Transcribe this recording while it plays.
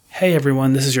Hey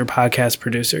everyone, this is your podcast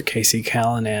producer, Casey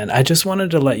Callanan. I just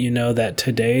wanted to let you know that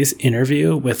today's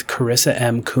interview with Carisa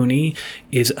M. Cooney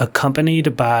is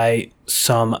accompanied by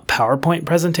some PowerPoint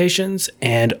presentations,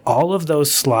 and all of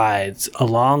those slides,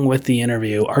 along with the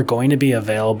interview, are going to be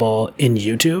available in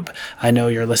YouTube. I know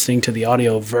you're listening to the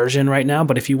audio version right now,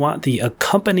 but if you want the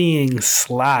accompanying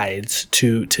slides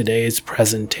to today's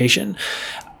presentation,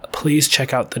 please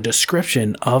check out the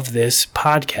description of this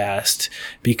podcast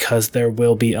because there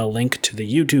will be a link to the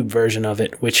YouTube version of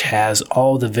it, which has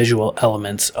all the visual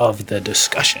elements of the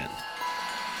discussion.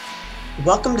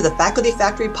 Welcome to the Faculty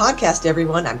Factory podcast,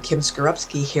 everyone. I'm Kim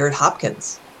Skorupski here at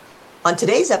Hopkins. On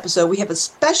today's episode, we have a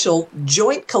special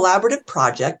joint collaborative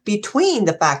project between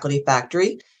the Faculty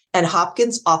Factory and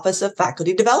Hopkins Office of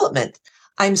Faculty Development.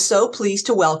 I'm so pleased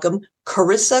to welcome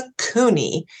Carisa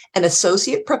Cooney, an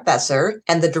associate professor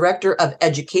and the director of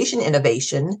education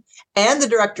innovation and the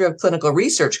director of clinical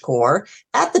research core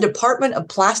at the Department of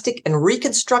Plastic and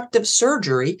Reconstructive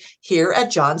Surgery here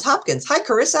at Johns Hopkins. Hi,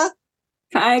 Carisa.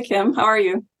 Hi, Kim. How are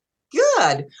you?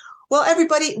 Good. Well,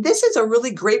 everybody, this is a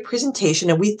really great presentation,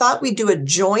 and we thought we'd do a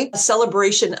joint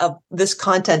celebration of this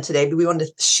content today. We wanted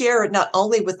to share it not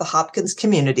only with the Hopkins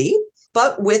community,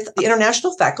 but with the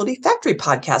International Faculty Factory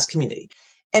podcast community.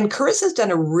 And Carisa has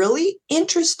done a really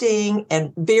interesting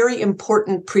and very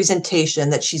important presentation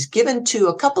that she's given to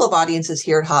a couple of audiences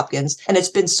here at Hopkins. And it's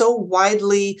been so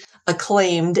widely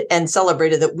acclaimed and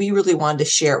celebrated that we really wanted to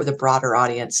share it with a broader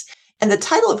audience. And the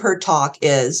title of her talk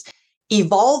is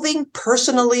Evolving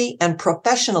Personally and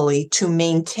Professionally to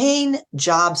Maintain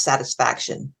Job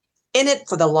Satisfaction. In it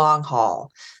for the long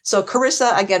haul. So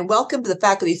Carisa, again, welcome to the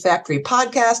Faculty Factory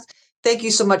podcast. Thank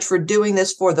you so much for doing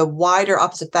this for the wider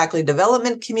Office of Faculty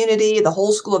Development community, the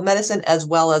whole School of Medicine, as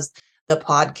well as the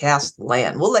podcast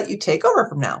land. We'll let you take over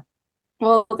from now.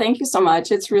 Well, thank you so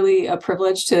much. It's really a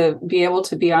privilege to be able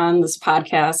to be on this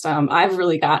podcast. I've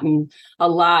really gotten a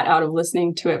lot out of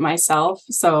listening to it myself,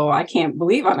 so I can't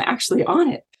believe I'm actually on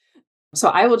it. So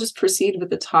I will just proceed with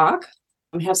the talk.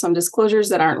 We have some disclosures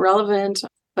that aren't relevant,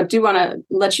 but do want to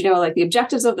let you know, the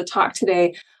objectives of the talk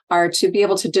today are to be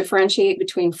able to differentiate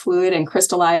between fluid and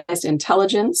crystallized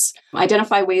intelligence,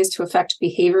 identify ways to affect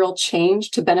behavioral change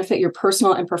to benefit your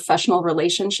personal and professional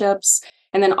relationships,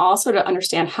 and then also to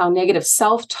understand how negative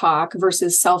self-talk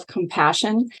versus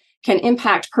self-compassion can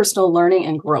impact personal learning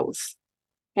and growth.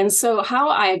 And so how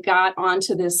I got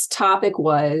onto this topic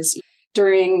was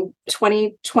during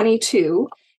 2022,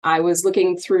 I was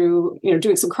looking through,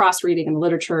 doing some cross-reading in the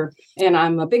literature, and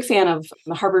I'm a big fan of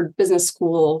the Harvard Business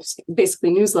School's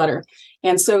basically newsletter.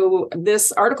 And so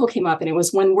this article came up, and it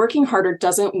was When Working Harder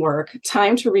Doesn't Work,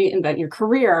 Time to Reinvent Your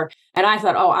Career. And I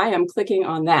thought, I am clicking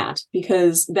on that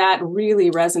because that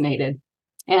really resonated.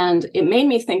 And it made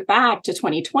me think back to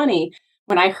 2020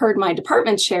 when I heard my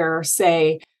department chair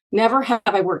say, "Never have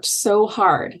I worked so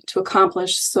hard to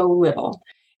accomplish so little."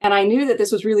 And I knew that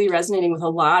this was really resonating with a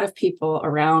lot of people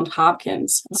around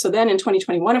Hopkins. So then in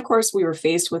 2021, of course, we were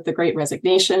faced with the Great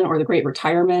Resignation or the Great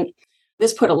Retirement.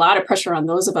 This put a lot of pressure on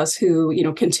those of us who,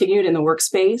 continued in the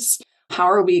workspace. How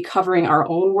are we covering our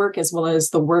own work as well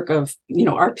as the work of,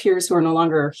 our peers who are no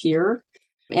longer here?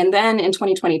 And then in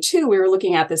 2022, we were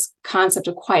looking at this concept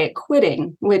of quiet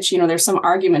quitting, which, there's some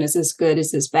argument, is this good,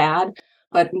 is this bad?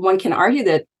 But one can argue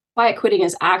that quiet quitting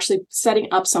is actually setting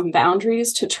up some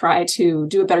boundaries to try to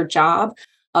do a better job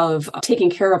of taking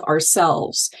care of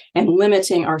ourselves and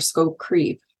limiting our scope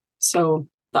creep. So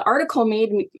the article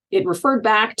it referred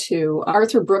back to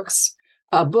Arthur Brooks'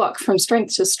 book, From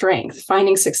Strength to Strength,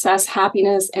 Finding Success,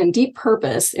 Happiness, and Deep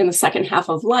Purpose in the Second Half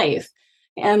of Life.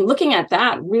 And looking at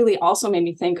that really also made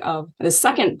me think of the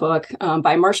second book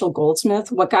by Marshall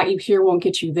Goldsmith, What Got You Here Won't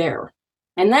Get You There.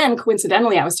 And then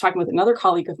coincidentally, I was talking with another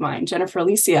colleague of mine, Jennifer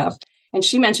Alicia, and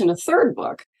she mentioned a third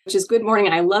book, which is Good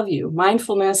Morning, I Love You,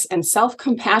 Mindfulness and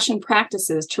Self-Compassion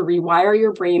Practices to Rewire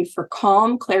Your Brain for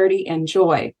Calm, Clarity, and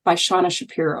Joy by Shauna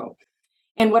Shapiro.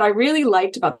 And what I really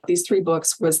liked about these three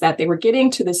books was that they were getting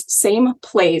to this same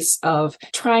place of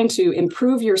trying to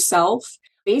improve yourself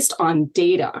based on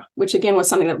data, which again was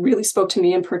something that really spoke to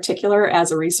me in particular as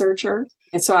a researcher.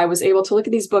 And so I was able to look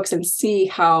at these books and see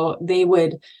how they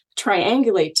would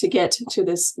triangulate to get to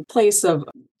this place of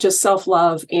just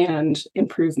self-love and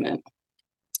improvement.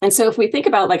 And so if we think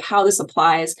about how this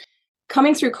applies,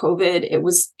 coming through COVID,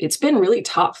 it's been really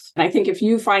tough. And I think if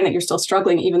you find that you're still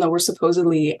struggling, even though we're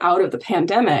supposedly out of the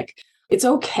pandemic, it's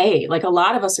okay. A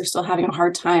lot of us are still having a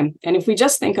hard time. And if we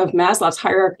just think of Maslow's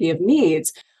hierarchy of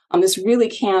needs, this really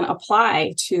can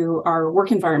apply to our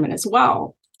work environment as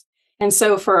well. And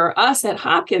so for us at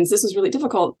Hopkins, this is really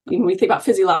difficult. When we think about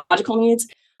physiological needs,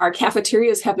 Our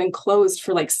cafeterias have been closed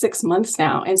for like 6 months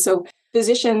now. And so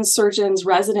physicians, surgeons,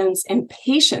 residents, and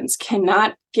patients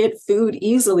cannot get food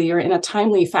easily or in a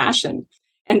timely fashion.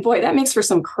 And boy, that makes for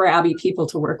some crabby people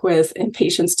to work with and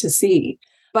patients to see.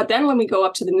 But then when we go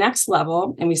up to the next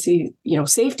level and we see,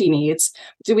 safety needs,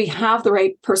 do we have the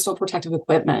right personal protective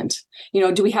equipment?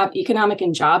 Do we have economic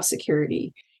and job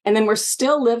security? And then we're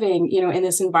still living, in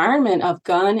this environment of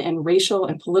gun and racial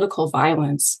and political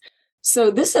violence.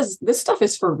 So this stuff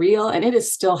is for real, and it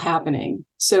is still happening.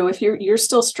 So if you're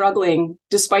still struggling,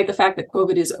 despite the fact that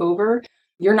COVID is over,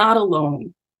 you're not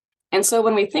alone. And so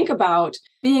when we think about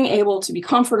being able to be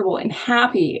comfortable and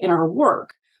happy in our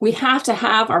work, we have to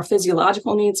have our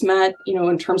physiological needs met,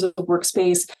 in terms of the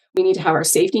workspace. We need to have our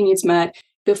safety needs met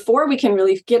before we can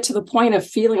really get to the point of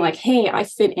feeling like, hey, I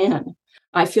fit in.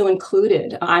 I feel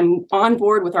included. I'm on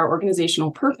board with our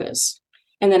organizational purpose.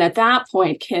 And then at that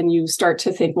point, can you start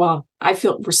to think, well, I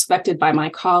feel respected by my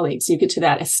colleagues. You get to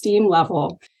that esteem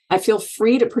level. I feel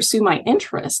free to pursue my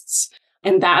interests.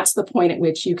 And that's the point at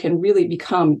which you can really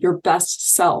become your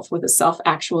best self with a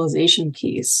self-actualization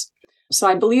piece. So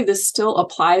I believe this still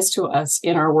applies to us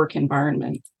in our work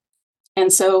environment.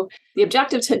 And so the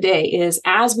objective today is,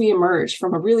 as we emerge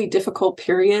from a really difficult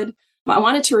period, I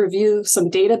wanted to review some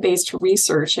data-based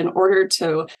research in order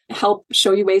to help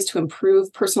show you ways to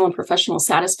improve personal and professional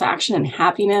satisfaction and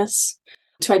happiness,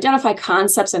 to identify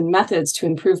concepts and methods to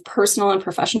improve personal and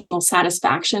professional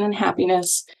satisfaction and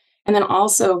happiness, and then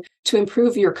also to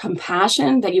improve your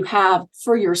compassion that you have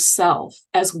for yourself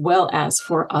as well as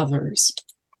for others.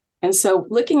 And so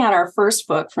looking at our first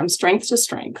book, From Strength to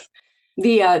Strength,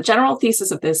 the general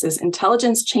thesis of this is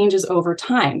intelligence changes over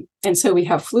time. And so we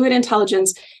have fluid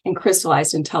intelligence and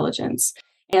crystallized intelligence.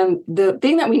 And the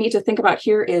thing that we need to think about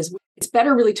here is it's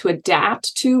better really to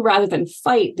adapt to rather than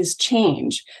fight this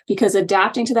change, because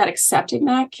adapting to that, accepting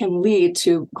that can lead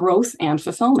to growth and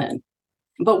fulfillment.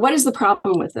 But what is the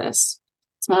problem with this?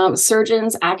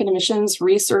 Surgeons, academicians,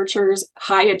 researchers,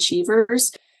 high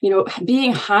achievers,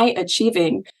 being high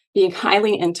achieving, being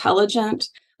highly intelligent,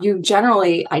 you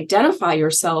generally identify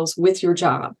yourselves with your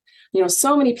job.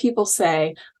 So many people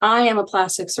say, I am a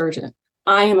plastic surgeon.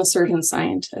 I am a surgeon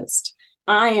scientist.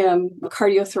 I am a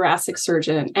cardiothoracic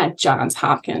surgeon at Johns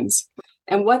Hopkins.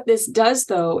 And what this does,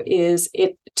 though, is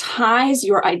it ties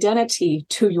your identity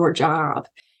to your job.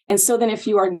 And so then if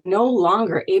you are no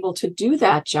longer able to do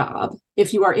that job,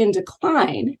 if you are in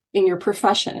decline in your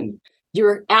profession,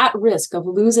 you're at risk of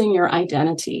losing your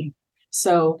identity.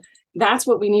 So that's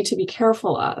what we need to be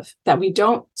careful of, that we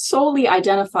don't solely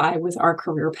identify with our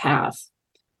career path.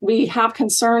 We have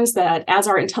concerns that as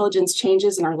our intelligence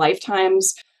changes in our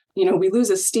lifetimes, we lose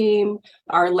esteem,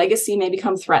 our legacy may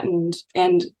become threatened.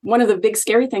 And one of the big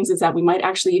scary things is that we might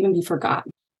actually even be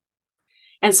forgotten.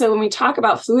 And so when we talk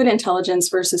about fluid intelligence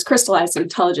versus crystallized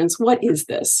intelligence, what is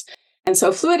this? And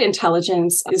so fluid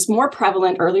intelligence is more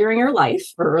prevalent earlier in your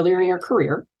life or earlier in your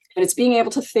career. And it's being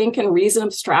able to think and reason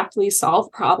abstractly, solve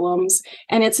problems.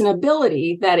 And it's an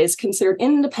ability that is considered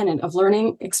independent of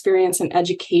learning, experience, and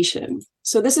education.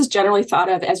 So this is generally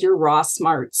thought of as your raw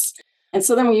smarts. And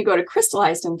so then when you go to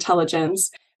crystallized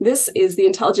intelligence, this is the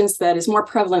intelligence that is more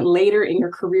prevalent later in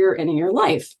your career and in your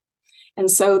life. And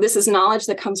so this is knowledge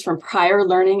that comes from prior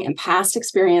learning and past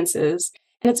experiences.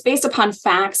 And it's based upon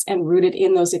facts and rooted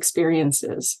in those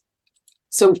experiences.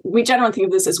 So we generally think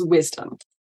of this as wisdom.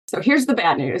 So here's the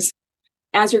bad news.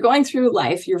 As you're going through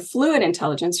life, your fluid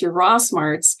intelligence, your raw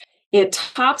smarts, it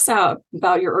tops out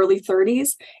about your early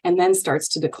 30s and then starts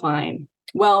to decline.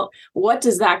 Well, what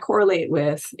does that correlate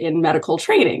with in medical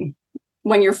training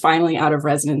when you're finally out of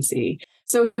residency?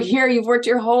 So here you've worked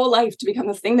your whole life to become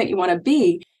the thing that you want to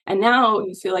be, and now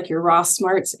you feel like your raw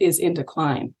smarts is in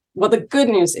decline. Well, the good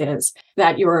news is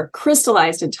that your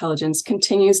crystallized intelligence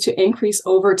continues to increase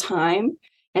over time.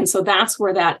 And so that's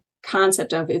where that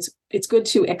concept of it's good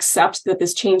to accept that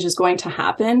this change is going to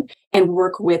happen and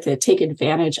work with it, take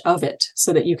advantage of it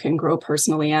so that you can grow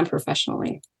personally and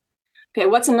professionally. Okay,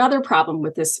 what's another problem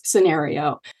with this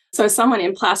scenario? So as someone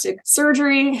in plastic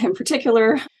surgery in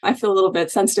particular, I feel a little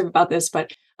bit sensitive about this,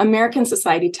 but American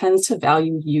society tends to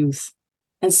value youth.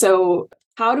 And so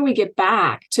how do we get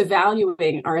back to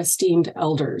valuing our esteemed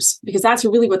elders? Because that's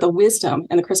really what the wisdom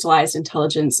and the crystallized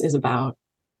intelligence is about.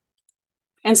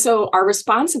 And so our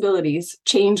responsibilities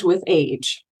change with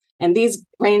age. And these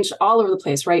range all over the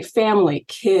place, right? Family,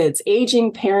 kids,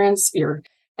 aging parents, your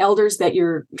elders that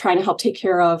you're trying to help take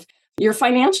care of, your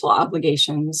financial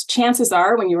obligations. Chances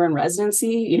are when you were in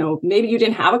residency, maybe you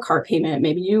didn't have a car payment.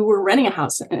 Maybe you were renting a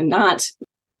house and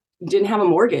didn't have a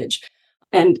mortgage.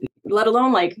 And let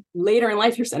alone like later in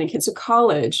life, you're sending kids to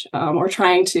college or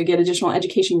trying to get additional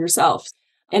education yourself.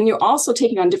 And you're also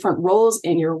taking on different roles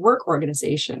in your work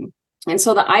organization. And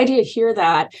so the idea here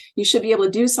that you should be able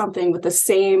to do something with the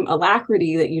same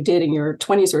alacrity that you did in your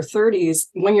 20s or 30s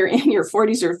when you're in your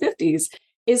 40s or 50s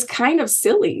is kind of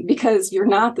silly, because you're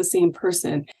not the same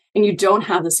person and you don't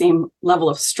have the same level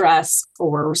of stress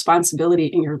or responsibility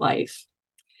in your life.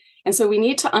 And so we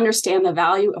need to understand the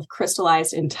value of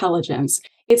crystallized intelligence.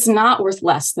 It's not worth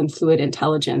less than fluid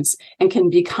intelligence and can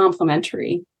be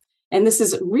complementary. And this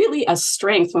is really a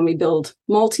strength when we build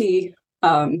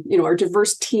or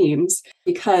diverse teams,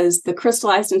 because the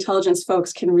crystallized intelligence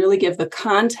folks can really give the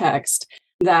context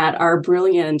that our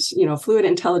brilliant, fluid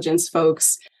intelligence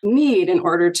folks need in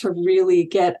order to really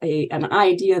get an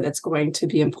idea that's going to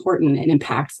be important and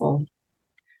impactful.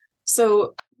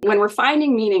 So when we're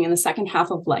finding meaning in the second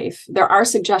half of life, there are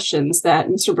suggestions that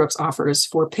Mr. Brooks offers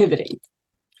for pivoting.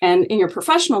 And in your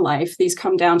professional life, these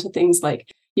come down to things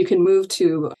like you can move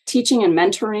to teaching and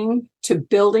mentoring, to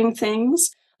building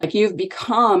things. Like you've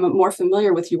become more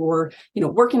familiar with your,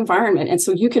 work environment. And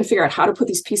so you can figure out how to put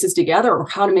these pieces together or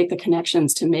how to make the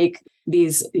connections to make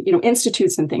these,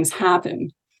 institutes and things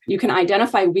happen. You can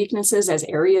identify weaknesses as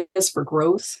areas for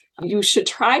growth. You should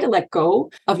try to let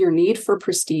go of your need for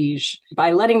prestige.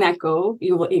 By letting that go,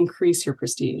 you will increase your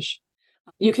prestige.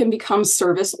 You can become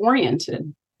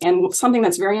service-oriented. And something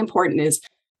that's very important is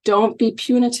don't be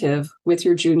punitive with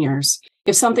your juniors.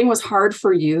 If something was hard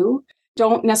for you,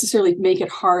 don't necessarily make it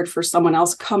hard for someone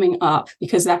else coming up,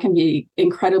 because that can be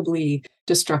incredibly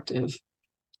destructive.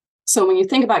 So when you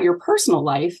think about your personal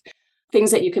life,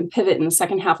 things that you can pivot in the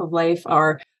second half of life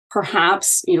are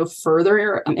perhaps,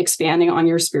 further expanding on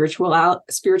your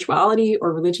spirituality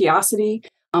or religiosity.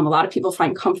 A lot of people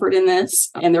find comfort in this,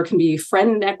 and there can be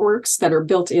friend networks that are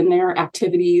built in there,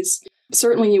 activities.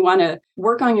 Certainly, you want to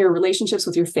work on your relationships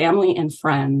with your family and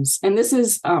friends. And this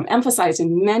is emphasized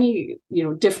in many,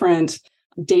 different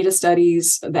data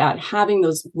studies, that having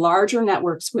those larger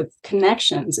networks with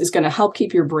connections is going to help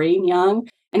keep your brain young,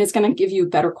 and it's going to give you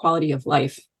better quality of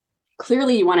life.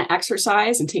 Clearly, you want to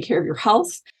exercise and take care of your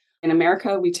health. In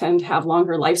America, we tend to have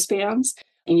longer lifespans,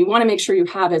 and you want to make sure you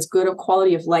have as good a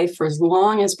quality of life for as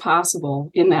long as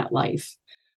possible in that life.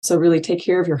 So really take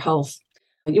care of your health.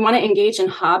 You want to engage in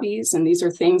hobbies, and these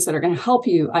are things that are going to help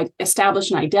you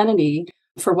establish an identity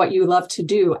for what you love to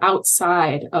do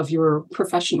outside of your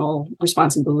professional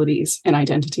responsibilities and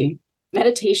identity.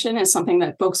 Meditation is something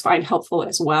that folks find helpful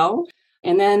as well.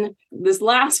 And then this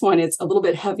last one, it's a little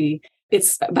bit heavy.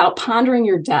 It's about pondering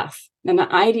your death. And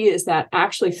the idea is that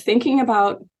actually thinking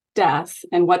about death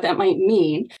and what that might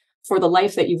mean for the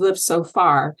life that you've lived so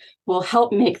far will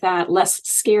help make that less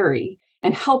scary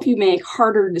and help you make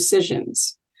harder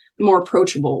decisions, more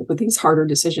approachable with these harder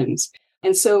decisions.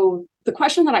 And so the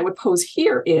question that I would pose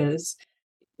here is,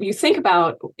 you think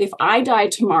about, if I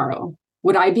died tomorrow,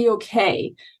 would I be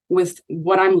okay with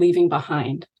what I'm leaving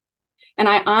behind? And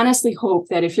I honestly hope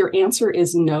that if your answer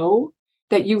is no,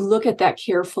 that you look at that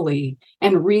carefully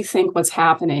and rethink what's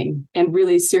happening and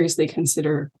really seriously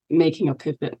consider making a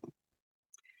pivot.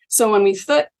 So when we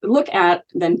look at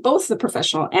then both the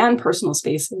professional and personal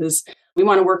spaces, we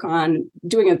want to work on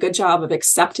doing a good job of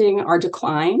accepting our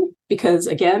decline, because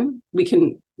again, we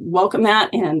can welcome that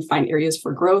and find areas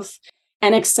for growth,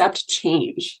 and accept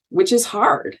change, which is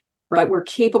hard, but we're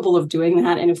capable of doing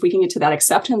that. And if we can get to that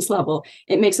acceptance level,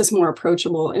 it makes us more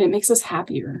approachable and it makes us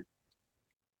happier.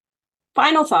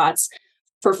 Final thoughts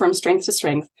for From Strength to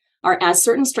Strength are, as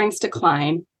certain strengths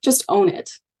decline, just own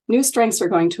it. New strengths are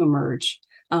going to emerge.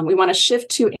 We want to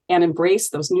shift to and embrace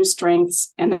those new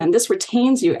strengths. And then this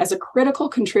retains you as a critical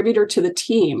contributor to the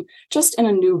team, just in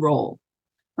a new role,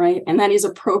 right? And that is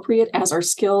appropriate as our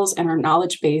skills and our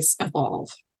knowledge base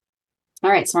evolve.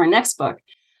 All right, so our next book,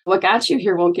 What Got You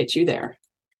Here Won't Get You There.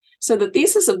 So the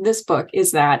thesis of this book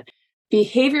is that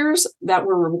behaviors that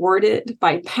were rewarded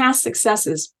by past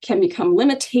successes can become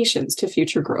limitations to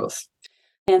future growth.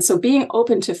 And so being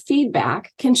open to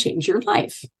feedback can change your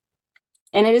life.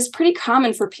 And it is pretty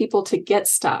common for people to get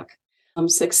stuck.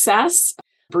 Success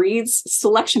breeds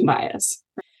selection bias.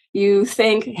 You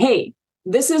think, hey,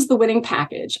 this is the winning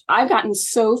package. I've gotten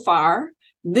so far.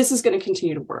 This is going to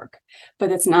continue to work. But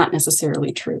that's not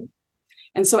necessarily true.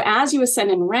 And so as you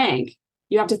ascend in rank,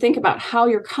 you have to think about how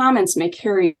your comments may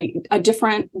carry a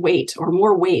different weight or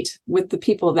more weight with the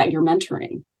people that you're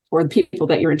mentoring or the people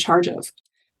that you're in charge of.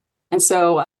 And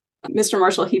so Mr.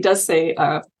 Marshall, he does say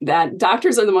that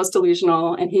doctors are the most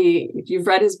delusional. And if you've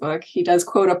read his book, he does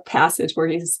quote a passage where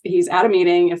he's at a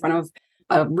meeting in front of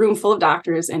a room full of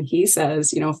doctors. And he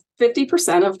says,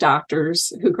 50% of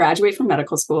doctors who graduate from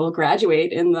medical school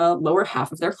graduate in the lower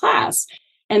half of their class.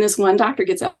 And this one doctor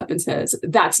gets up and says,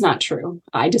 that's not true.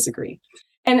 I disagree.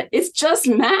 And it's just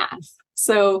math.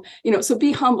 So, so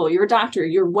be humble. You're a doctor,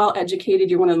 you're well-educated,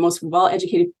 you're one of the most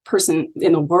well-educated person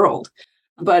in the world,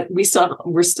 but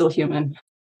we're still human.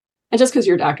 And just because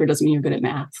you're a doctor doesn't mean you're good at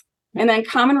math. And then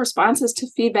common responses to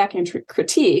feedback and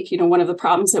critique, one of the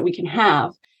problems that we can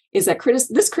have is that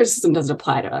this criticism doesn't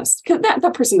apply to us because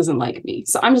that person doesn't like me.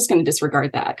 So I'm just going to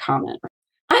disregard that comment.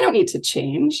 I don't need to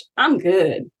change. I'm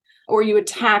good. Or you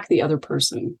attack the other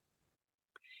person.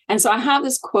 And so I have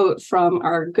this quote from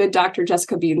our good Dr.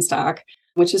 Jessica Bienstock,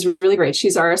 which is really great.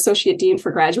 She's our Associate Dean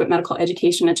for Graduate Medical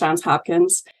Education at Johns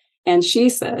Hopkins. And she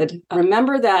said,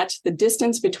 remember that the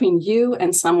distance between you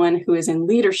and someone who is in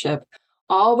leadership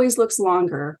always looks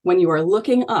longer when you are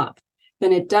looking up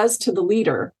than it does to the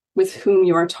leader with whom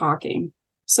you are talking.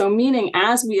 So meaning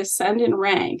as we ascend in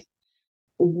rank,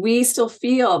 we still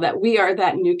feel that we are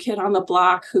that new kid on the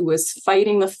block who was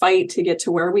fighting the fight to get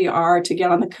to where we are, to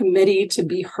get on the committee, to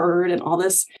be heard and all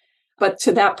this. But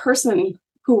to that person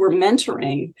who we're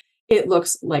mentoring, it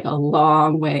looks like a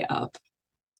long way up.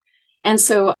 And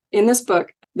so in this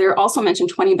book, there are also mentioned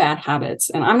 20 bad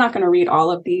habits. And I'm not going to read all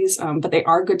of these, but they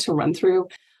are good to run through.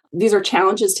 These are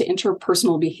challenges to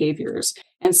interpersonal behaviors.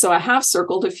 And so I have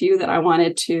circled a few that I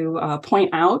wanted to point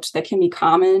out that can be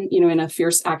common, in a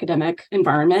fierce academic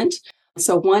environment.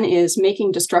 So one is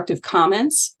making destructive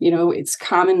comments. It's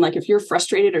common, like if you're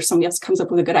frustrated or somebody else comes up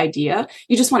with a good idea,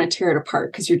 you just want to tear it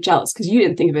apart because you're jealous because you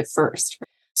didn't think of it first.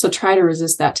 So try to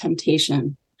resist that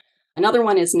temptation. Another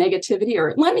one is negativity,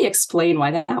 or let me explain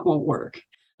why that won't work.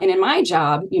 And in my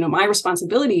job, my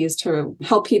responsibility is to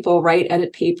help people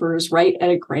edit papers,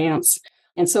 edit grants.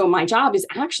 And so my job is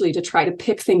actually to try to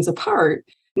pick things apart,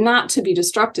 not to be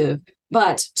destructive,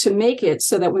 but to make it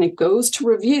so that when it goes to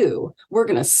review, we're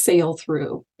going to sail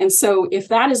through. And so if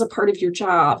that is a part of your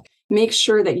job, make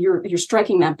sure that you're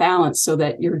striking that balance so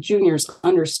that your juniors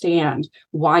understand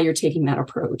why you're taking that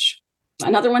approach.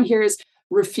 Another one here is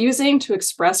refusing to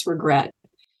express regret.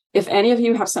 If any of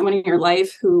you have someone in your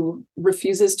life who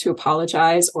refuses to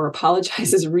apologize or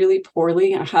apologizes really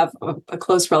poorly, I have a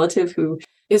close relative who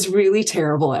is really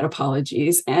terrible at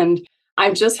apologies. And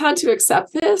I've just had to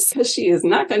accept this because she is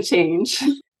not going to change.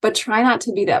 But try not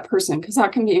to be that person because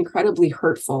that can be incredibly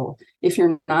hurtful if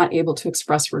you're not able to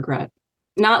express regret.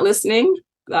 Not listening,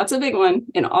 that's a big one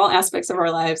in all aspects of our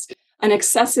lives. An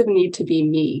excessive need to be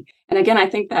me. And again, I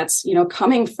think that's,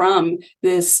 coming from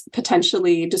this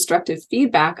potentially destructive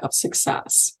feedback of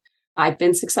success. I've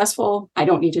been successful. I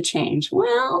don't need to change.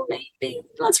 Well, maybe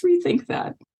let's rethink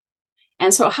that.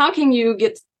 And so how can you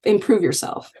improve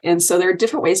yourself? And so there are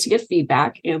different ways to get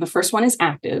feedback. The first one is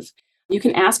active. You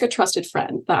can ask a trusted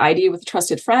friend. The idea with a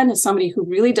trusted friend is somebody who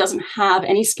really doesn't have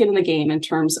any skin in the game in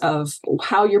terms of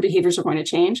how your behaviors are going to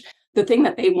change. The thing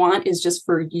that they want is just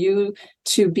for you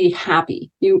to be happy,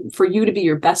 for you to be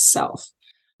your best self.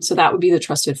 So that would be the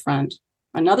trusted friend.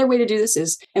 Another way to do this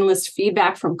is enlist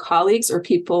feedback from colleagues or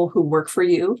people who work for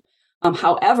you.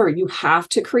 However, you have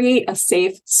to create a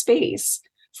safe space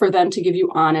for them to give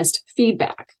you honest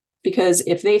feedback, because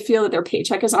if they feel that their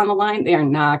paycheck is on the line, they are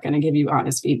not going to give you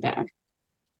honest feedback.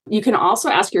 You can also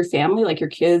ask your family, like your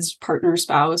kids, partner,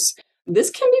 spouse. This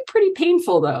can be pretty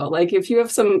painful, though. Like if you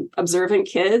have some observant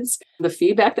kids, the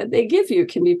feedback that they give you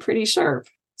can be pretty sharp.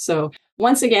 So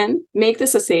once again, make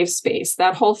this a safe space.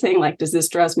 That whole thing, like, does this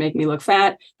dress make me look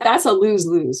fat? That's a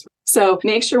lose-lose. So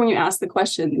make sure when you ask the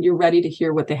question, you're ready to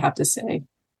hear what they have to say.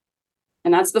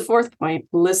 And that's the fourth point.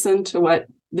 Listen to what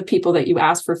the people that you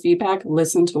ask for feedback,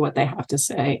 listen to what they have to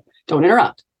say. Don't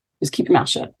interrupt. Just keep your mouth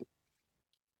shut.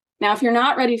 Now, if you're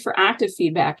not ready for active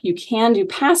feedback, you can do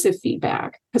passive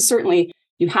feedback, because certainly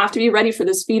you have to be ready for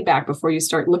this feedback before you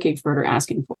start looking for it or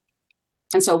asking for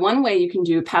it. And so one way you can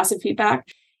do passive feedback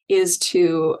is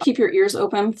to keep your ears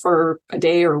open for a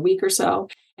day or a week or so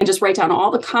and just write down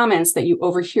all the comments that you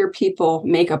overhear people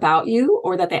make about you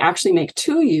or that they actually make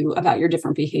to you about your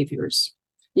different behaviors.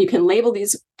 You can label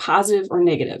these positive or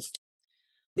negative.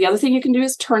 The other thing you can do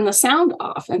is turn the sound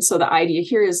off. And so the idea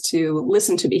here is to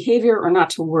listen to behavior or not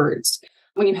to words.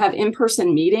 When you have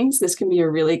in-person meetings, this can be a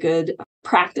really good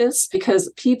practice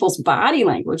because people's body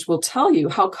language will tell you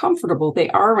how comfortable they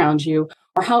are around you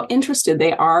or how interested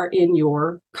they are in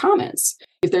your comments.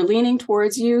 If they're leaning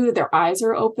towards you, their eyes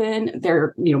are open,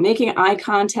 they're making eye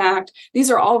contact. These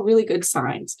are all really good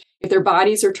signs. If their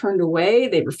bodies are turned away,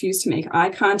 they refuse to make eye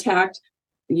contact,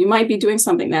 you might be doing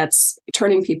something that's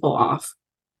turning people off.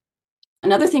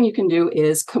 Another thing you can do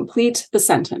is complete the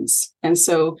sentence. And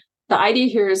so the idea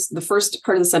here is the first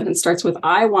part of the sentence starts with,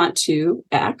 I want to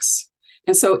X.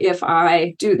 And so if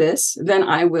I do this, then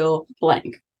I will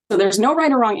blank. So there's no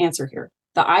right or wrong answer here.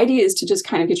 The idea is to just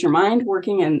kind of get your mind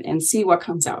working and see what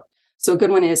comes out. So a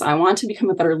good one is, I want to become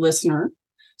a better listener.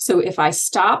 So if I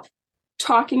stop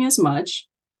talking as much,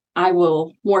 I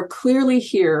will more clearly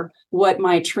hear what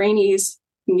my trainees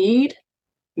need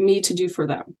me to do for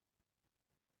them.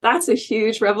 That's a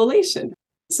huge revelation.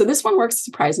 So this one works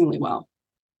surprisingly well.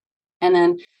 And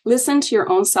then listen to your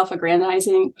own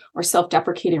self-aggrandizing or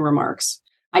self-deprecating remarks.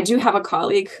 I do have a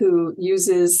colleague who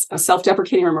uses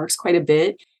self-deprecating remarks quite a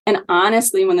bit. And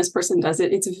honestly, when this person does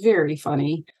it, it's very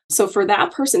funny. So for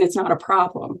that person, it's not a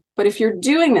problem. But if you're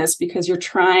doing this because you're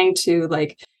trying to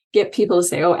get people to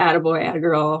say, oh, attaboy,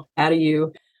 attagirl, atta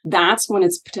you, that's when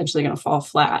it's potentially going to fall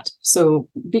flat. So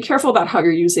be careful about how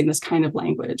you're using this kind of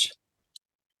language.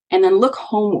 And then look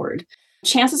homeward.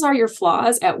 Chances are your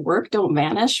flaws at work don't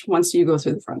vanish once you go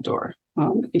through the front door.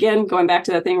 Again, going back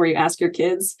to that thing where you ask your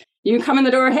kids, you come in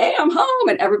the door, hey, I'm home,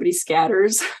 and everybody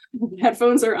scatters.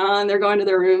 Headphones are on, they're going to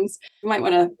their rooms. You might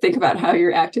want to think about how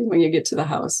you're acting when you get to the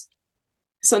house.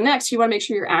 So next, you want to make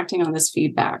sure you're acting on this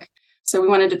feedback. So we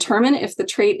want to determine if the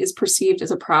trait is perceived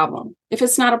as a problem. If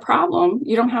it's not a problem,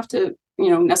 you don't have to,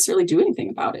 necessarily do anything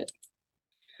about it.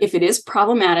 If it is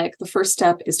problematic, the first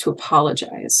step is to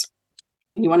apologize.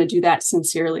 You want to do that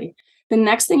sincerely. The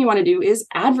next thing you want to do is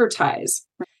advertise.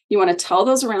 You want to tell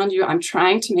those around you, I'm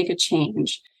trying to make a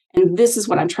change, and this is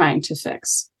what I'm trying to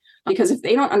fix. Because if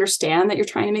they don't understand that you're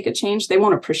trying to make a change, they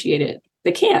won't appreciate it.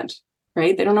 They can't,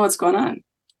 right? They don't know what's going on.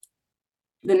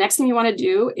 The next thing you want to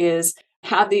do is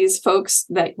have these folks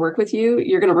that work with you,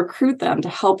 you're going to recruit them to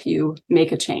help you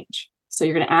make a change. So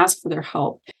you're going to ask for their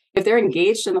help. If they're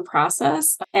engaged in the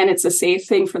process and it's a safe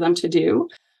thing for them to do,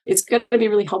 it's going to be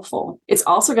really helpful. It's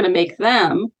also going to make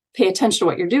them pay attention to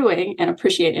what you're doing and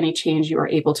appreciate any change you are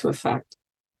able to affect.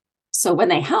 So when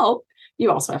they help,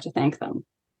 you also have to thank them.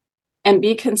 And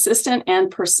be consistent and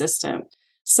persistent.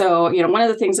 So, one of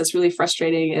the things that's really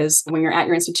frustrating is when you're at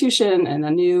your institution and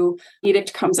a new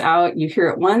edict comes out, you hear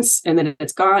it once and then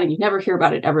it's gone and you never hear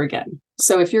about it ever again.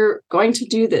 So if you're going to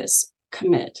do this,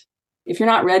 commit. If you're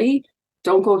not ready,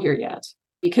 don't go here yet.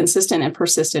 Be consistent and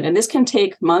persistent. And this can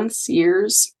take months,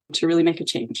 years to really make a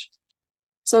change.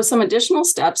 So some additional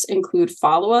steps include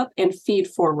follow-up and feed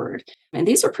forward. And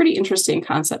these are pretty interesting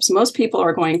concepts. Most people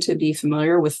are going to be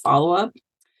familiar with follow-up.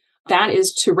 That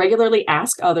is to regularly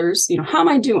ask others, how am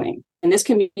I doing? And this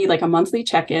can be like a monthly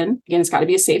check-in. Again, it's got to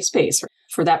be a safe space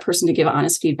for that person to give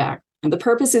honest feedback. And the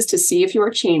purpose is to see if you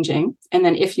are changing. And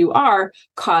then if you are,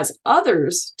 cause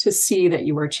others to see that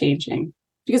you are changing.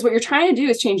 Because what you're trying to do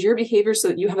is change your behavior so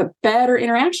that you have a better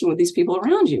interaction with these people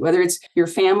around you, whether it's your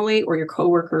family or your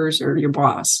coworkers or your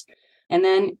boss. And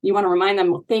then you want to remind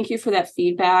them, well, thank you for that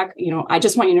feedback. I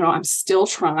just want you to know I'm still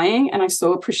trying and I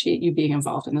so appreciate you being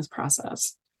involved in this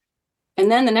process. And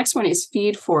then the next one is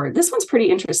feed forward. This one's pretty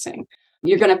interesting.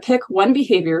 You're going to pick one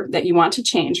behavior that you want to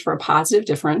change for a positive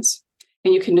difference.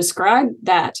 And you can describe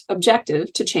that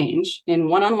objective to change in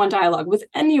one-on-one dialogue with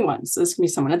anyone. So this can be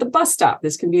someone at the bus stop.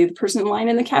 This can be the person in line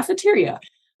in the cafeteria.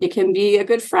 It can be a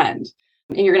good friend.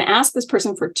 And you're going to ask this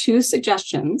person for 2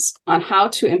 suggestions on how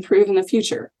to improve in the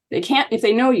future. If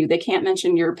they know you, they can't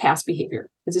mention your past behavior.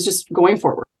 This is just going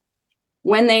forward.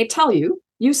 When they tell you,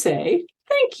 you say,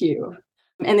 thank you.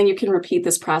 And then you can repeat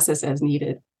this process as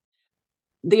needed.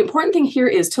 The important thing here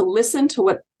is to listen to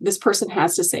what this person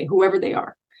has to say, whoever they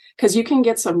are, because you can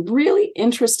get some really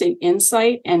interesting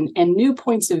insight and new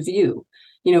points of view,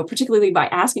 particularly by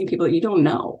asking people that you don't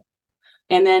know.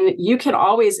 And then you can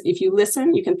always, if you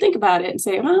listen, you can think about it and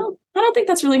say, well, I don't think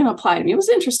that's really going to apply to me. It was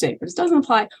interesting, but it doesn't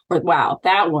apply. Or, wow,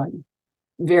 that one,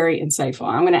 very insightful.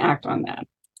 I'm going to act on that.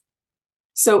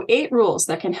 So 8 rules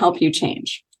that can help you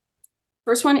change.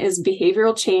 First one is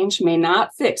behavioral change may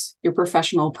not fix your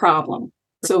professional problem.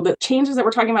 So the changes that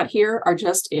we're talking about here are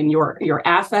just in your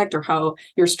affect or how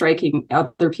you're striking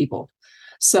other people.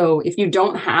 So if you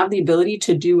don't have the ability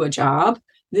to do a job,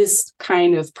 this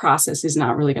kind of process is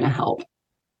not really going to help.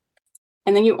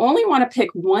 And then you only want to pick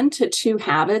 1 to 2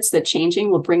 habits that changing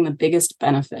will bring the biggest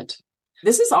benefit.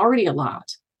 This is already a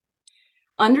lot.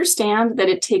 Understand that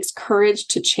it takes courage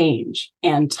to change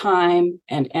and time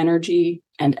and energy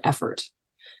and effort.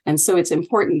 And so it's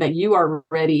important that you are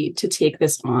ready to take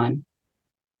this on.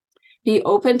 Be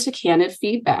open to candid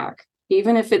feedback,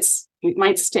 even if it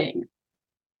might sting.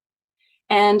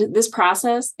 And this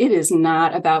process, it is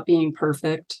not about being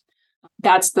perfect.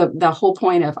 That's the whole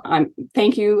point of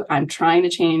thank you. I'm trying to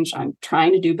change. I'm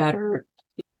trying to do better.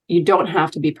 You don't have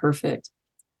to be perfect.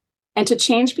 And to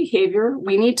change behavior,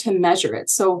 we need to measure it.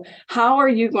 So how are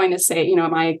you going to say,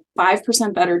 am I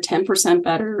 5% better, 10%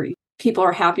 better? People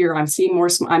are happier. I'm seeing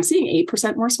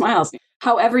 8% more smiles.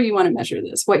 However you want to measure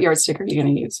this, what yardstick are you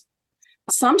going to use?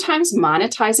 Sometimes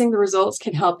monetizing the results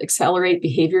can help accelerate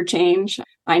behavior change.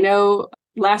 I know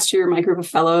last year, my group of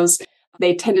fellows,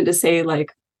 they tended to say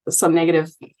like some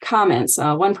negative comments.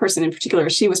 One person in particular,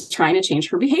 she was trying to change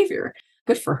her behavior.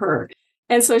 Good for her.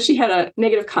 And so she had a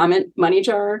negative comment money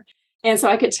jar. And so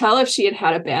I could tell if she had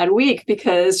had a bad week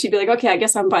because she'd be like, okay, I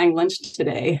guess I'm buying lunch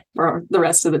today for the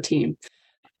rest of the team.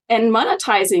 And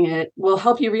monetizing it will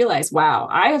help you realize, wow,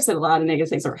 I have said a lot of negative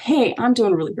things, or hey, I'm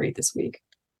doing really great this week.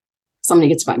 Somebody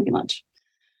gets to buy me lunch.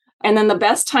 And then the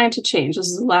best time to change, this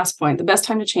is the last point, the best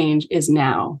time to change is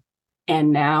now,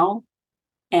 and now,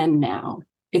 and now.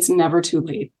 It's never too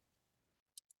late.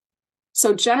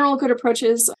 So general good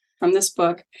approaches from this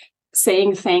book,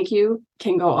 saying thank you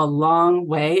can go a long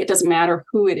way. It doesn't matter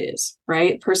who it is,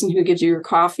 right? The person who gives you your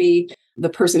coffee, the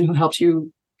person who helped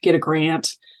you get a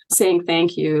grant, saying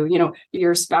thank you,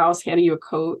 your spouse handing you a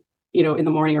coat, in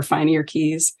the morning or finding your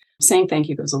keys. Saying thank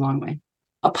you goes a long way.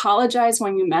 Apologize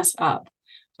when you mess up.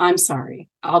 I'm sorry.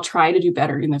 I'll try to do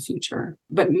better in the future.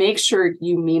 But make sure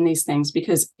you mean these things,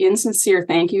 because insincere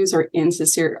thank yous or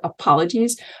insincere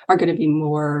apologies are going to be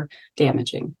more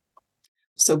damaging.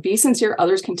 So be sincere.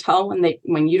 Others can tell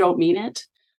when you don't mean it.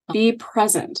 Be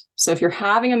present. So if you're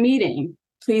having a meeting,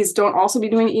 please don't also be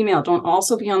doing email. Don't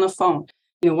also be on the phone.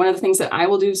 One of the things that I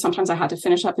will do, sometimes I had to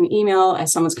finish up an email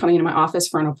as someone's coming into my office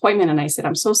for an appointment. And I said,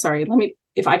 I'm so sorry.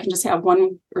 If I can just have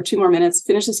 1 or 2 more minutes,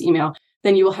 finish this email,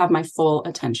 then you will have my full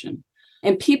attention.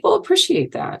 And people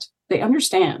appreciate that. They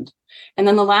understand. And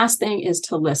then the last thing is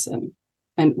to listen,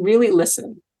 and really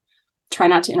listen. Try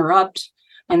not to interrupt.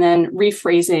 And then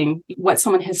rephrasing what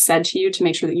someone has said to you to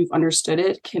make sure that you've understood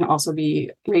it can also be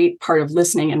a great part of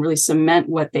listening and really cement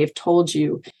what they've told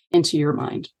you into your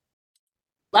mind.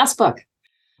 Last book.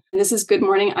 This is Good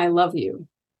Morning, I Love You.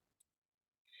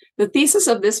 The thesis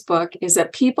of this book is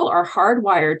that people are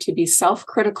hardwired to be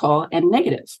self-critical and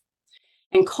negative.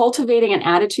 And cultivating an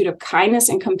attitude of kindness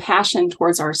and compassion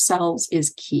towards ourselves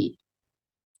is key.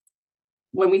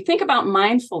 When we think about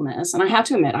mindfulness, and I have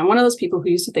to admit, I'm one of those people who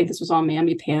used to think this was all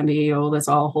mamby-pamby, let's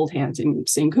all hold hands and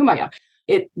sing Kumbaya.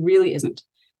 It really isn't.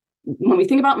 When we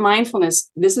think about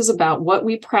mindfulness, this is about what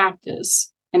we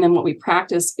practice. And then what we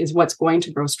practice is what's going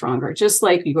to grow stronger. Just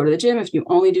like you go to the gym, if you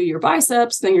only do your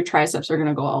biceps, then your triceps are going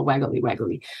to go all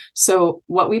waggly. So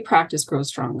what we practice grows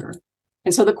stronger.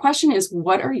 And so the question is,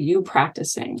 what are you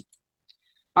practicing?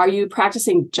 Are you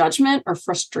practicing judgment or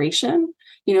frustration?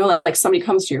 Like somebody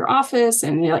comes to your office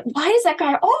and you're like, why is that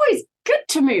guy always good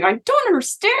to me? I don't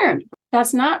understand.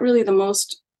 That's not really the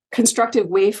most constructive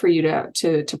way for you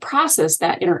to process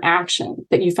that interaction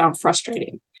that you found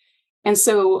frustrating. And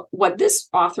so what this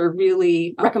author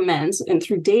really recommends, and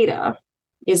through data,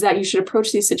 is that you should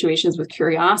approach these situations with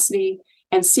curiosity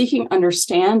and seeking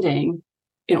understanding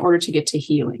in order to get to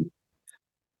healing.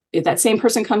 If that same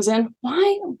person comes in,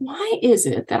 why is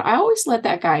it that I always let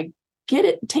that guy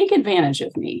take advantage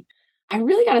of me? I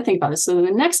really got to think about this. So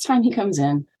the next time he comes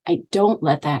in, I don't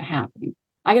let that happen.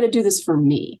 I got to do this for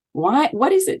me. Why?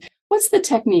 What is it? What's the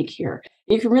technique here?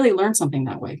 You can really learn something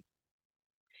that way.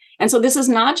 And so this is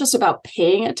not just about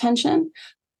paying attention,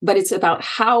 but it's about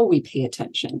how we pay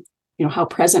attention, how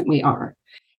present we are,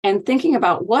 and thinking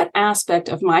about what aspect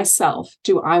of myself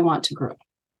do I want to grow.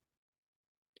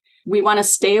 We want to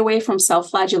stay away from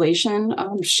self-flagellation,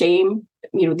 shame.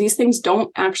 These things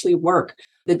don't actually work.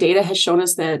 The data has shown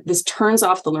us that this turns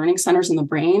off the learning centers in the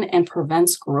brain and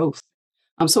prevents growth.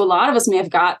 So a lot of us may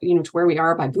have got, to where we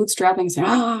are by bootstrapping and saying,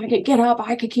 I could get up,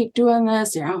 I could keep doing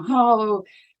this,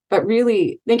 but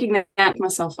really thinking that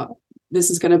myself up, this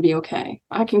is going to be okay.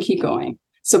 I can keep going.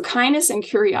 So kindness and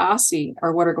curiosity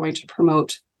are what are going to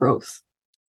promote growth.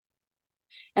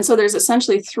 And so there's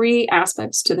essentially 3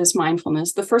 aspects to this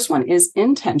mindfulness. The first one is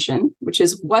intention, which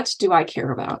is what do I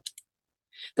care about?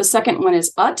 The second one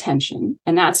is attention,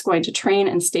 and that's going to train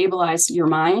and stabilize your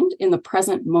mind in the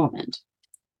present moment.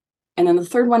 And then the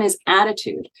third one is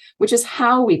attitude, which is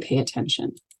how we pay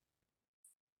attention.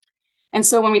 And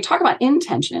so when we talk about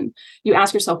intention, you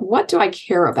ask yourself, what do I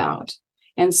care about?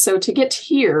 And so to get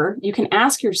here, you can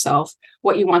ask yourself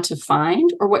what you want to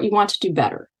find or what you want to do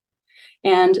better.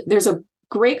 And there's a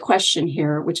great question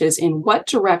here, which is, in what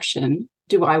direction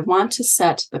do I want to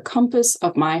set the compass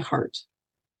of my heart?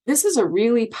 This is a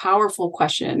really powerful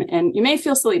question, and you may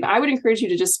feel silly, but I would encourage you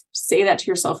to just say that to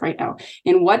yourself right now.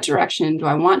 In what direction do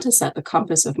I want to set the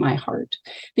compass of my heart?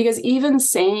 Because even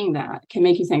saying that can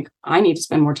make you think, I need to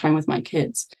spend more time with my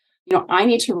kids. I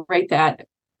need to write that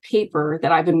paper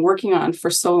that I've been working on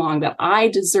for so long that I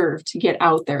deserve to get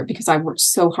out there because I worked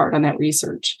so hard on that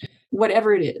research.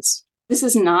 Whatever it is, this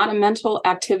is not a mental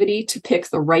activity to pick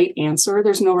the right answer.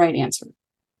 There's no right answer.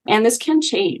 And this can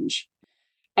change.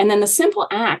 And then the simple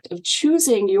act of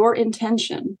choosing your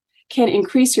intention can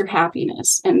increase your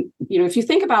happiness. And, if you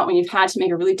think about when you've had to make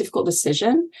a really difficult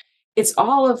decision, it's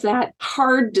all of that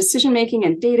hard decision making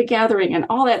and data gathering and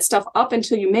all that stuff up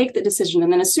until you make the decision.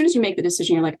 And then as soon as you make the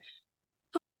decision, you're like,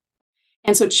 oh.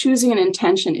 And so choosing an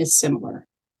intention is similar.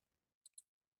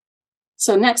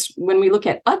 So next, when we look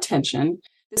at attention,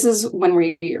 this is when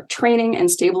we're training and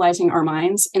stabilizing our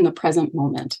minds in the present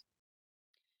moment.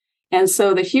 And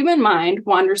so the human mind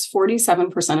wanders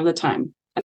 47% of the time.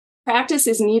 Practice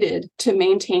is needed to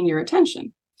maintain your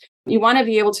attention. You want to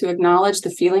be able to acknowledge the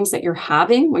feelings that you're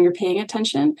having when you're paying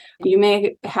attention. You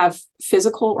may have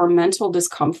physical or mental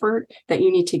discomfort that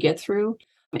you need to get through.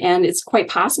 And it's quite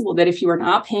possible that if you are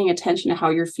not paying attention to how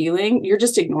you're feeling, you're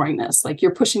just ignoring this. Like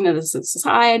you're pushing this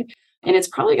aside, and it's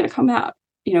probably going to come out,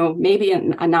 maybe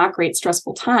in a not great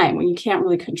stressful time when you can't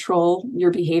really control your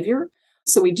behavior.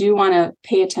 So we do want to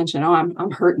pay attention. Oh,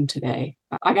 I'm hurting today.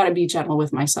 I got to be gentle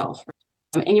with myself.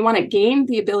 And you want to gain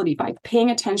the ability by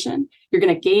paying attention. You're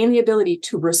going to gain the ability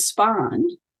to respond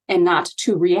and not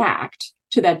to react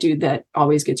to that dude that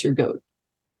always gets your goat.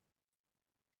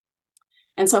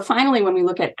 And so finally, when we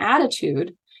look at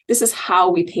attitude, this is how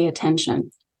we pay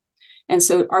attention. And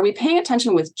so are we paying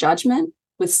attention with judgment,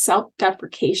 with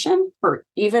self-deprecation, or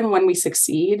even when we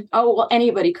succeed? Oh, well,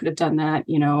 anybody could have done that.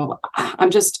 I'm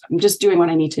just doing what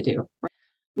I need to do.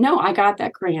 No, I got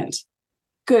that grant.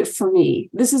 Good for me.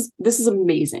 This is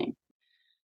amazing.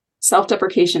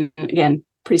 Self-deprecation, again,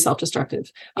 pretty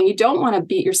self-destructive. And you don't want to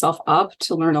beat yourself up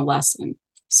to learn a lesson.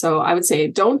 So I would say,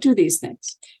 don't do these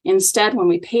things. Instead, when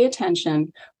we pay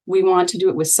attention, we want to do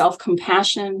it with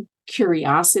self-compassion,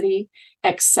 curiosity,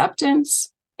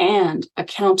 acceptance, and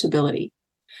accountability.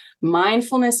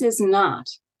 Mindfulness is not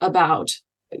about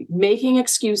making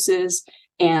excuses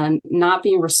and not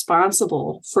being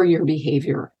responsible for your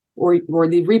behavior or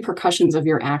the repercussions of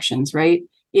your actions, right?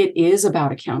 It is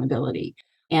about accountability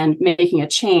and making a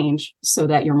change so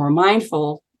that you're more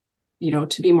mindful,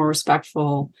 to be more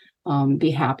respectful, be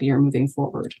happier moving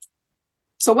forward.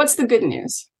 So what's the good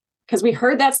news? Because we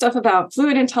heard that stuff about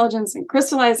fluid intelligence and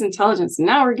crystallized intelligence. And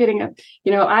now we're getting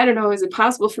I don't know, is it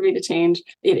possible for me to change?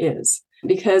 It is,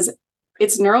 because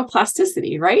it's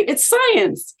neuroplasticity, right? It's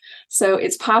science. So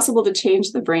it's possible to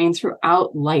change the brain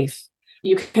throughout life.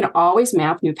 You can always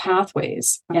map new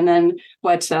pathways. And then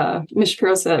what Ms.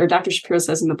 Shapiro said, or Dr. Shapiro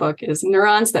says in the book, is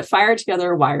neurons that fire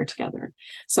together wire together.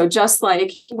 So just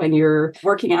like when you're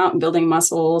working out and building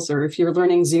muscles, or if you're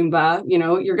learning Zumba,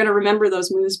 you're going to remember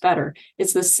those moves better.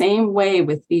 It's the same way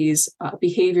with these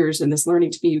behaviors and this learning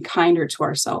to be kinder to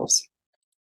ourselves.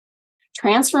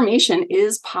 Transformation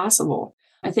is possible.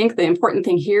 I think the important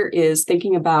thing here is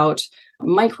thinking about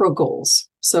micro goals.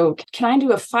 So can I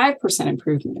do a 5%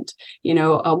 improvement, a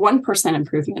 1%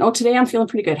 improvement? Oh, today I'm feeling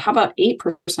pretty good. How about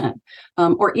 8%?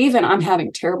 Or even I'm having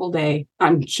a terrible day.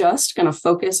 I'm just going to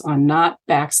focus on not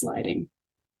backsliding.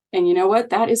 And you know what?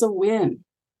 That is a win.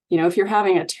 If you're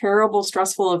having a terrible,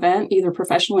 stressful event, either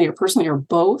professionally or personally or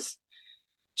both,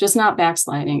 just not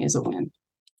backsliding is a win.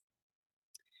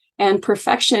 And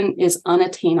perfection is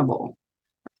unattainable.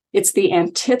 It's the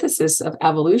antithesis of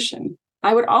evolution.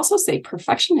 I would also say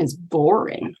perfection is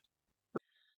boring.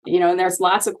 And there's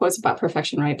lots of quotes about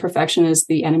perfection, right? Perfection is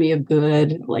the enemy of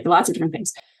good, like lots of different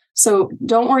things. So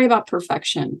don't worry about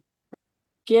perfection.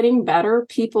 Getting better,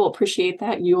 people appreciate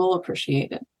that. You will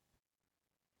appreciate it.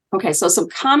 Okay, so some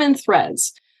common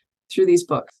threads through these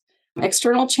books.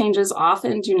 External changes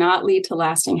often do not lead to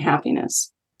lasting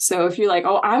happiness. So if you're like,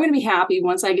 oh, I'm going to be happy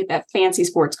once I get that fancy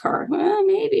sports car. Well,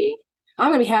 maybe. I'm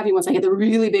going to be happy once I get the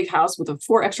really big house with the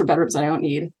 4 extra bedrooms I don't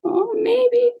need. Oh,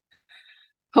 maybe.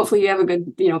 Hopefully you have a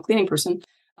good, cleaning person.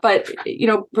 But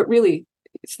really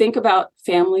think about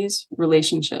families,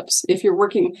 relationships. If you're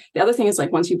working, the other thing is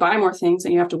like once you buy more things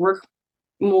and you have to work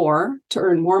more to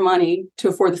earn more money to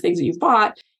afford the things that you've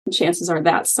bought, chances are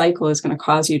that cycle is going to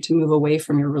cause you to move away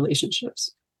from your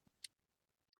relationships.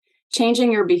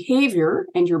 Changing your behavior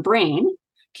and your brain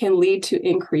can lead to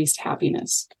increased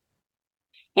happiness.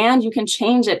 And you can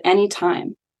change at any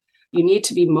time. You need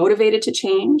to be motivated to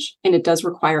change, and it does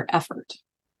require effort.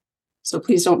 So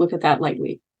please don't look at that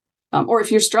lightly. Or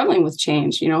if you're struggling with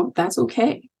change, that's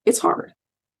okay. It's hard.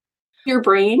 Your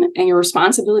brain and your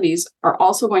responsibilities are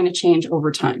also going to change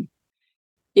over time.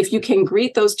 If you can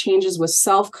greet those changes with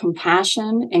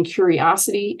self-compassion and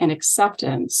curiosity and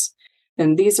acceptance,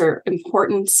 then these are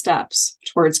important steps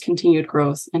towards continued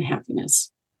growth and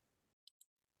happiness.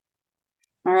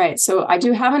 All right, so I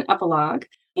do have an epilogue,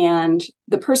 and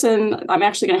the person I'm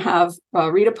actually going to have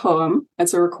read a poem,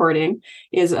 that's a recording,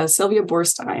 is Sylvia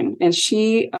Borstein, and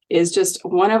she is just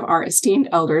one of our esteemed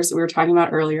elders that we were talking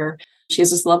about earlier. She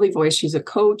has this lovely voice. She's a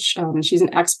coach. She's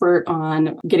an expert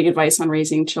on getting advice on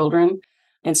raising children.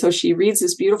 And so she reads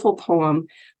this beautiful poem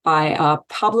by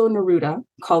Pablo Neruda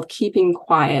called Keeping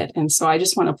Quiet. And so I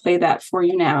just want to play that for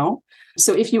you now.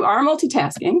 So if you are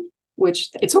multitasking, which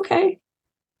it's okay,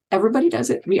 everybody does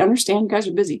it. We understand you guys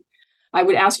are busy. I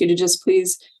would ask you to just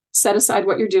please set aside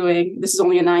what you're doing. This is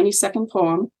only a 90-second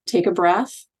poem. Take a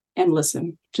breath and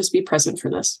listen. Just be present for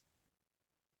this.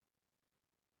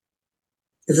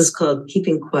 This is called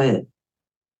Keeping Quiet.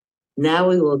 Now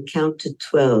we will count to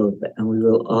 12 and we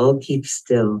will all keep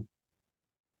still.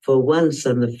 For once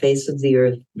on the face of the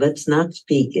earth, let's not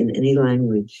speak in any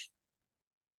language.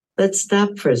 Let's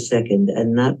stop for a second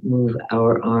and not move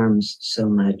our arms so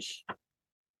much.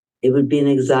 It would be an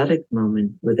exotic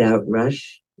moment without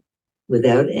rush,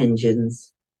 without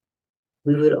engines.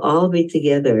 We would all be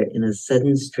together in a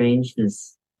sudden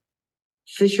strangeness.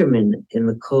 Fishermen in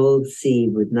the cold sea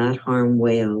would not harm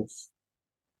whales,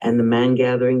 and the man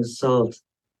gathering salt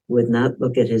would not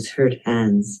look at his hurt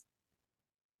hands.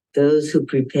 Those who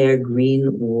prepare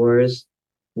green wars,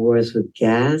 wars with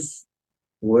gas,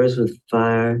 wars with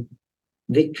fire,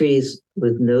 victories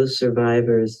with no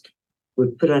survivors,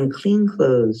 would put on clean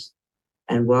clothes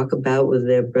and walk about with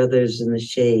their brothers in the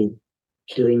shade,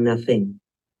 doing nothing.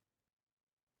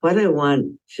 What I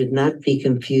want should not be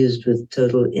confused with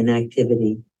total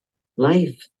inactivity.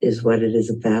 Life is what it is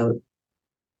about.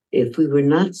 If we were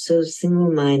not so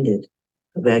single-minded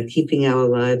about keeping our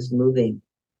lives moving,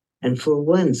 and for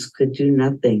once could do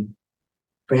nothing,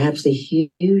 perhaps a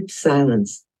huge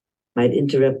silence might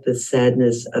interrupt the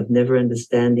sadness of never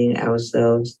understanding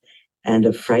ourselves and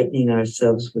of frightening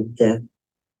ourselves with death.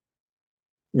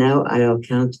 Now I'll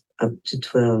count up to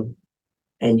 12,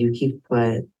 and you keep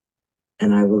quiet,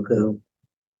 and I will go.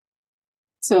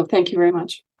 So thank you very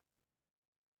much.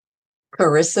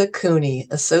 Carisa Cooney,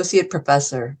 Associate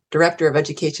Professor, Director of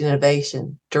Education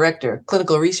Innovation, Director,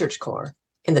 Clinical Research Corps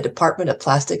in the Department of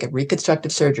Plastic and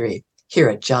Reconstructive Surgery here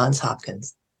at Johns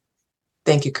Hopkins.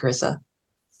 Thank you, Carisa.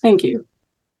 Thank you.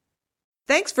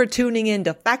 Thanks for tuning in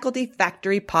to Faculty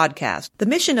Factory Podcast. The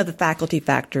mission of the Faculty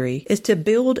Factory is to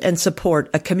build and support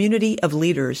a community of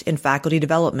leaders in faculty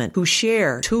development who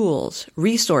share tools,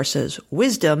 resources,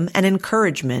 wisdom, and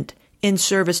encouragement in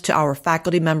service to our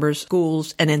faculty members,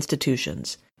 schools, and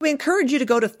institutions. We encourage you to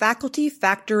go to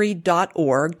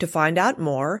facultyfactory.org to find out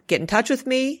more. Get in touch with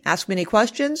me, ask me any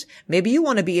questions. Maybe you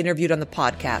want to be interviewed on the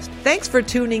podcast. Thanks for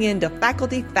tuning in to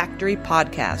Faculty Factory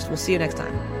Podcast. We'll see you next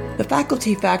time. The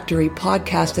Faculty Factory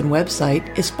podcast and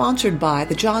website is sponsored by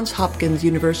the Johns Hopkins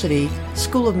University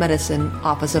School of Medicine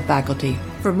Office of Faculty.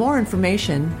 For more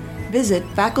information, visit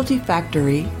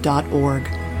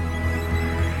facultyfactory.org.